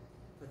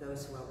 for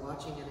those who are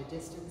watching at a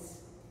distance,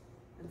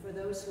 and for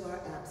those who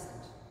are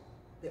absent,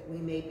 that we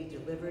may be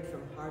delivered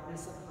from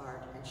hardness of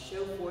heart and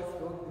show forth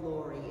your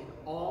glory in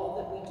all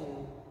that we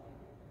do,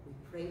 we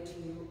pray to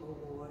you,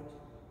 O Lord.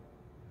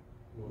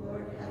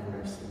 Lord, have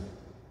mercy.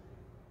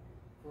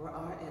 For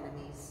our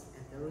enemies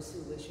and those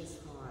who wish us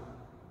harm,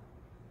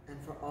 and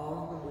for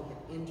all whom we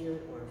have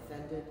injured or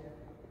offended,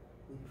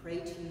 we pray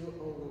to you,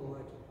 O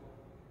Lord.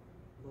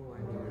 Lord,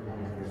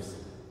 have mercy.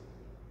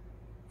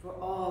 For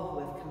all who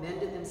have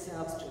commended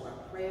themselves to our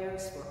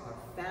prayers, for our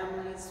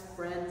families,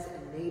 friends,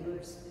 and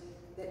neighbors,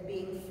 that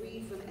being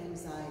free from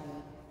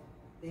anxiety,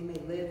 they may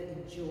live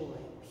in joy,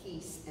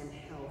 peace, and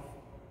health,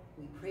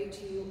 we pray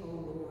to you, O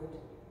Lord.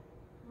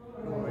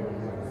 Lord,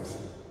 have mercy.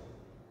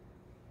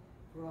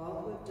 For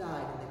all who have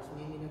died in the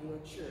communion of your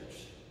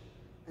church,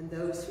 and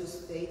those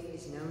whose faith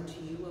is known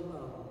to you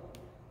alone,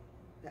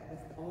 that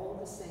with all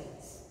the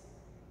saints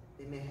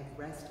they may have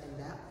rest in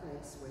that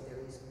place where there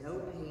is no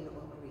pain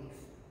or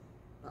grief,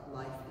 but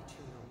life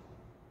eternal.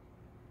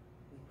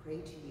 We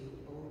pray to you,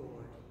 O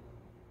Lord.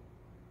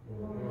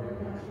 Lord,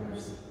 have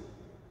mercy.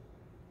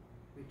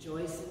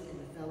 Rejoicing in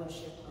the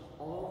fellowship of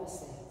all the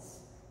saints,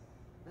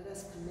 let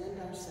us commend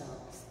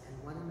ourselves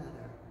and one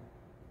another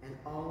and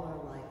all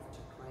our life to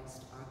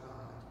Christ our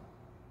God.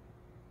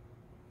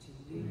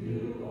 To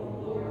you, O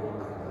Lord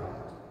our God.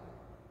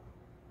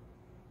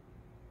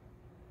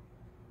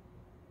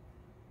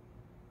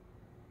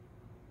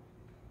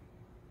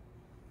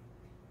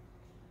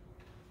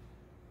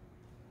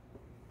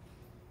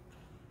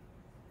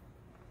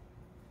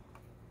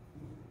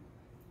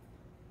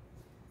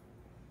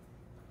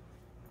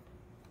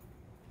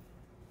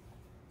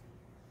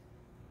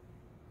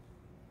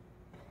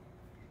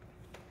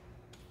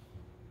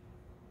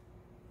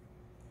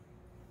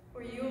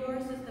 For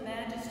yours is the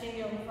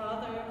majesty, O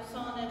Father,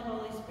 Son, and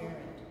Holy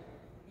Spirit.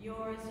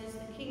 Yours is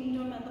the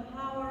kingdom and the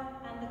power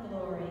and the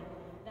glory,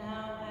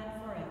 now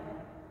and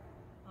forever.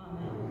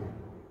 Amen.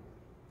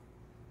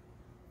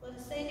 Let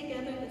us say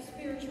together the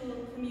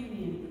spiritual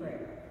communion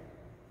prayer.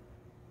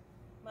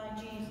 My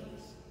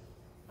Jesus,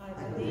 I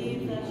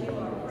believe that you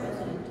are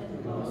present in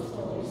the most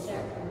holy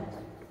sacrament.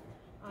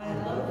 I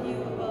love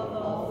you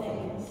above all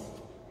things,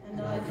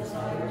 and I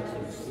desire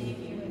to receive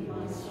you in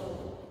my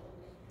soul.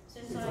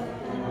 Since I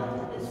cannot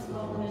at this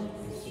moment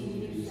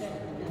receive you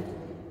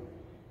sacramentally,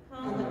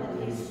 come at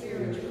least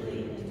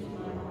spiritually into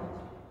my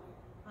heart.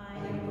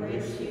 I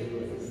embrace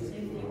you as if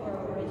you are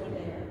already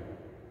there,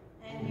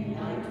 and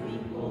unite me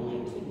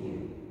wholly to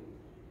you.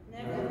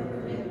 Never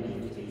permit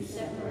me to be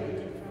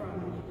separated from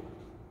you.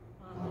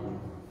 Amen.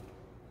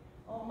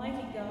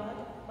 Almighty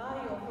God,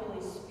 by your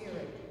Holy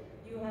Spirit,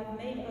 you have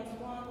made us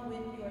one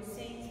with your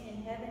saints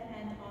in heaven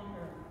and on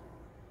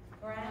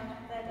earth.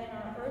 Grant that in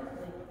our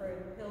earthly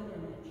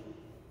pilgrimage,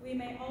 we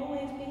may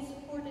always be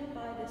supported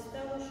by this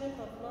fellowship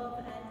of love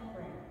and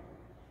prayer,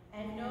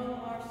 and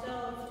know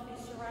ourselves to be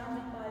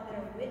surrounded by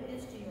their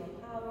witness to your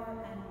power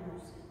and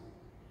mercy.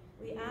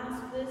 We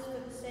ask this for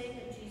the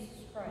sake of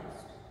Jesus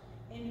Christ,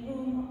 in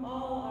whom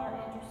all our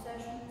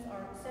intercessions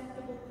are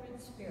acceptable through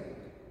the Spirit,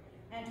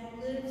 and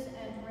who lives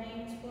and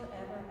reigns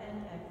forever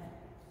and ever.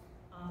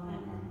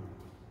 Amen.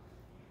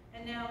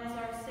 And now, as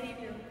our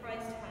Savior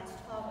Christ has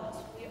taught us,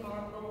 we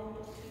are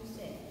bold to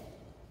say,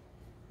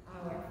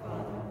 Our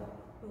Father,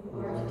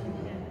 who art in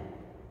heaven,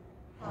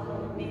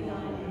 hallowed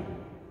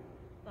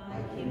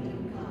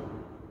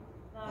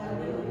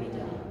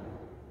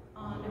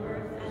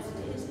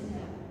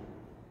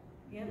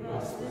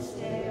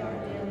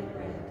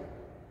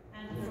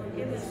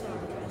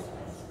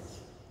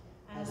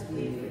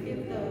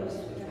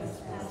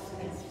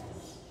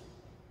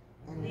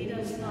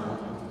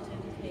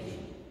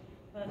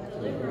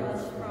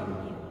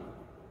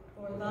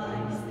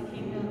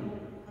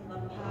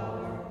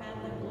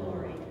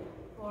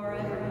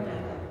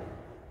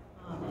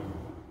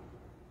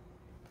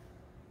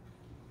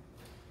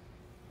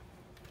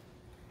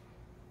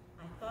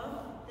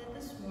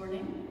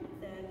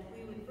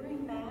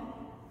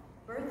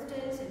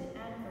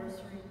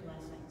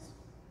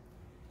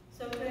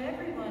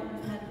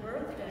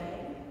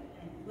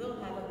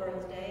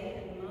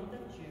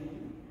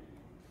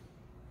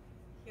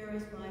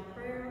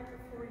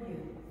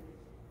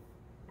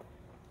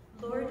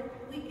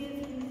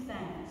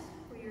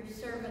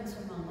servants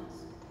among us,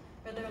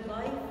 for their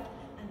life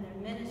and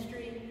their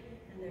ministry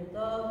and their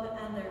love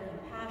and their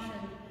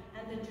compassion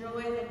and the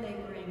joy that they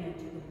bring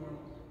into the world.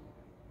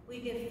 We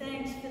give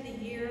thanks for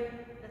the year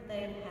that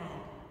they have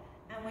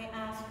had, and we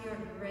ask your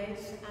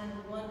grace and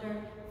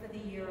wonder for the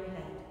year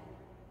ahead.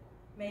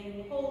 May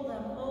you hold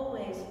them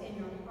always in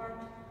your heart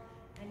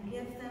and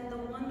give them the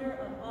wonder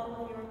of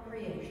all of your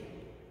creation.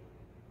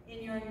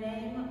 In your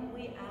name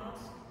we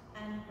ask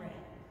and pray.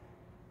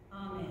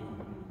 Amen.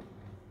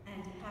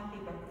 And happy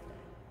birthday.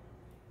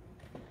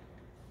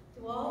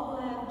 To all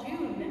who have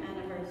June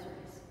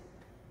anniversaries,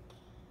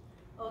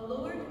 O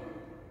Lord,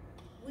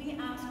 we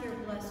ask your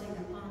blessing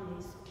upon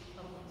these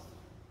couples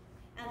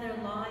and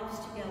their lives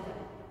together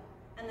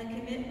and the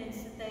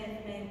commitments that they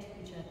have made to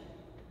each other.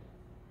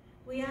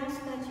 We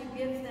ask that you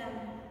give them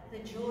the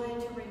joy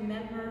to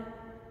remember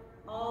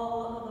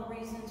all of the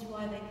reasons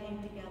why they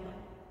came together.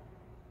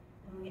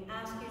 And we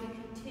ask you to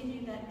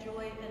continue that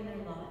joy in their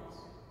lives.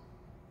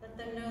 Let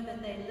them know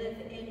that they live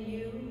in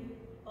you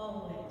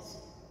always,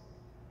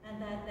 and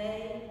that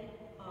they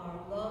are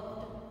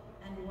loved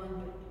and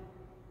wondered.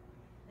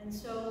 And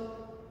so,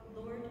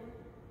 Lord,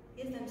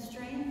 give them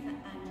strength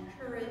and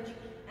courage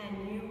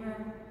and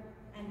humor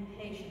and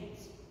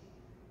patience.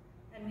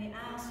 And we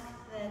ask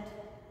that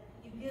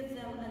you give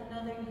them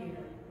another year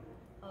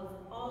of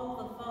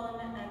all the fun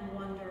and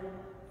wonder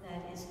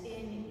that is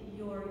in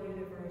your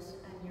universe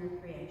and your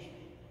creation.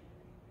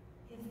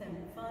 Give them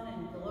fun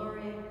and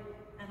glory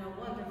and a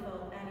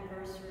wonderful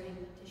anniversary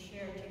to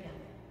share together.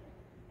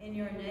 In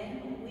your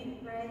name we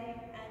pray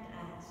and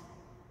ask.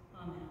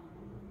 Amen.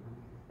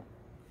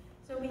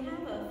 So we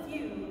have a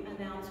few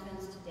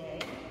announcements today.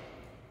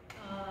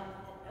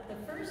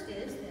 The first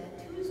is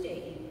that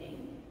Tuesday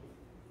evening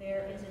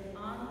there is an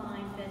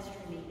online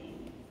vestry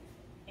meeting,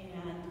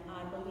 and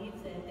I believe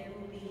that there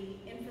will be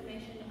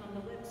information on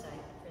the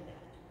website for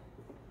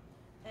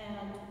that.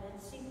 And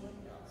let's see what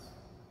else.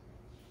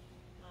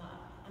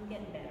 I'm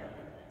getting better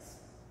at this.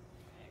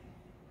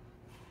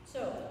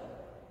 So,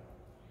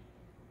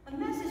 a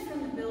message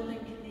from the building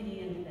committee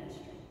and the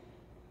vestry.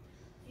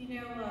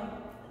 You know,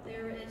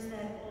 there is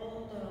that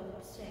old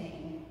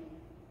saying,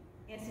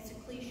 yes, it's a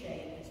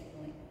cliche at this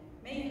point,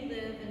 may you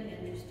live in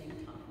interesting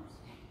times.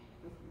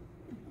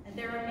 And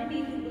there are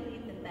many who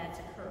believe that that's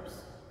a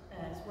curse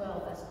as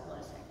well as a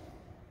blessing.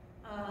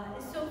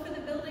 So for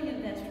the building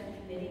and vestry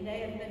committee, they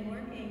have been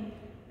working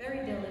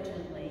very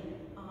diligently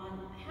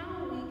on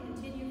how we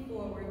continue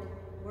forward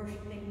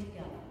worshiping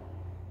together.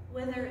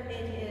 Whether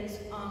it is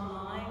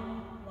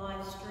online,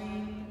 live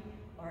streamed,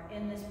 or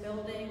in this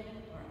building,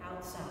 or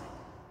outside.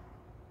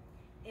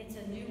 It's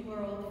a new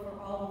world for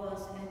all of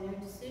us and new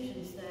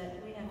decisions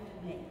that we have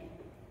to make.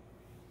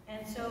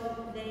 And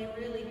so they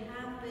really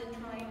have been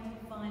trying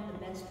to find the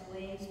best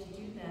ways to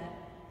do that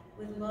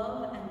with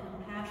love and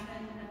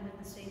compassion and with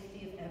the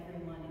safety of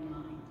everyone in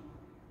mind.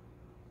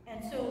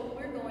 And so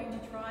we're going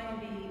to try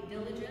and be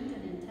diligent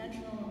and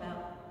intentional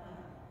about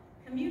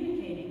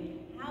communicating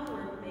how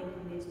we're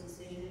making these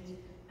decisions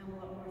and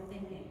what we're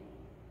thinking.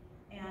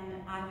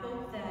 And I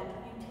hope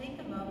that you take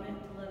a moment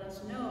to let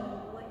us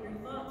know what your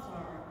thoughts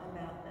are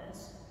about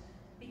this,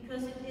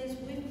 because it is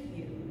with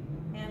you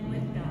and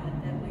with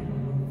God that we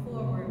will move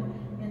forward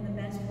in the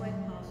best way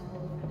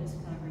possible for this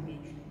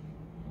congregation.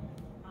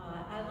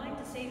 I'd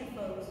like to say to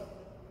folks,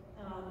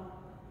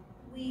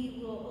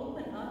 we will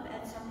open up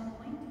at some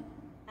point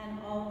and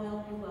all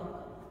will be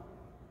welcome.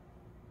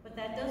 But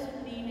that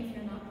doesn't mean if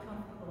you're not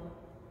comfortable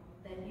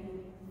that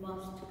you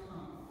must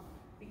come,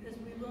 because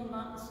we will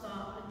not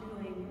stop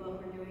doing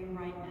what we're doing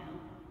right now,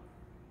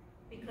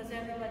 because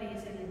everybody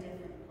is in a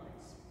different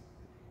place.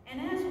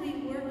 And as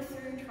we work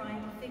through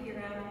trying to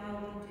figure out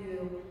how we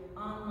do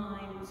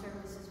online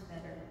services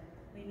better,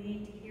 we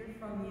need to hear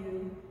from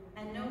you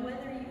and know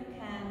whether you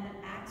can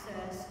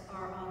access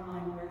our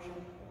online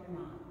worship or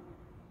not.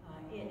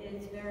 It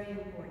is very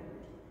important.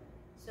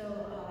 So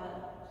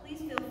please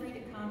feel free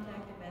to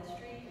contact the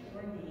vestry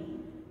or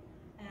me,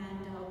 and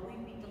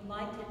we'd be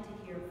delighted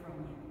to hear from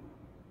you.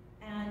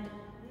 And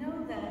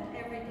know that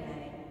every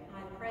day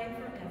I pray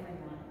for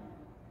everyone.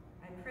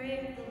 I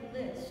pray the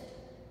list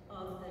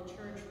of the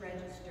church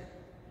register.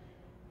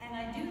 And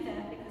I do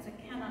that because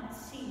I cannot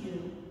see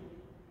you,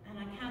 and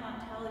I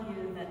cannot tell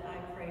you that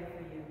I pray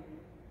for you.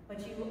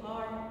 But you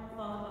are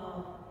thought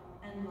of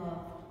and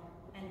loved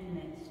and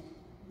missed.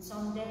 And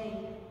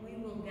someday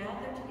we will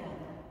gather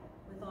together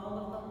with all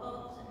of the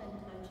hugs and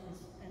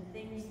touches and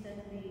things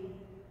that we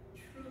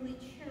truly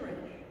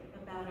cherish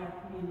about our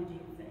community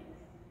of faith.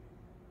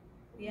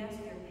 We ask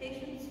your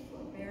patience,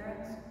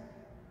 forbearance,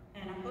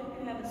 and I hope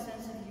you have a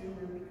sense of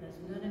humor, because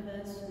none of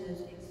us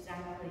knows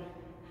exactly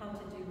how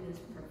to do this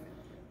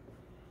perfectly.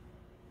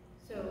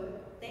 So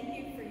thank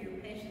you for your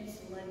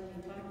patience in letting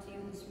me talk to you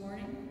this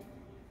morning,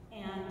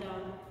 and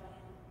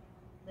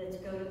let's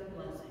go to the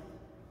blessing.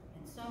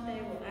 And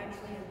someday we'll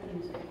actually have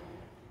music.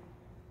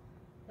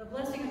 The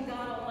blessing of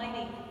God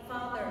Almighty,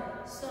 Father,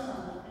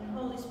 Son, and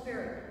Holy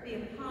Spirit be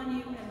upon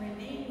you and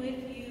remain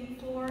with you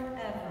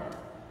forever.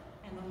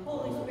 And the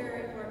Holy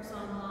Spirit works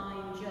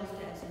online just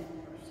as in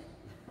person.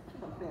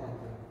 Amen.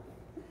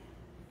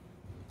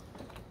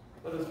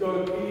 Let us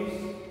go in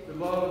peace to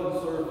love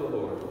and serve the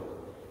Lord.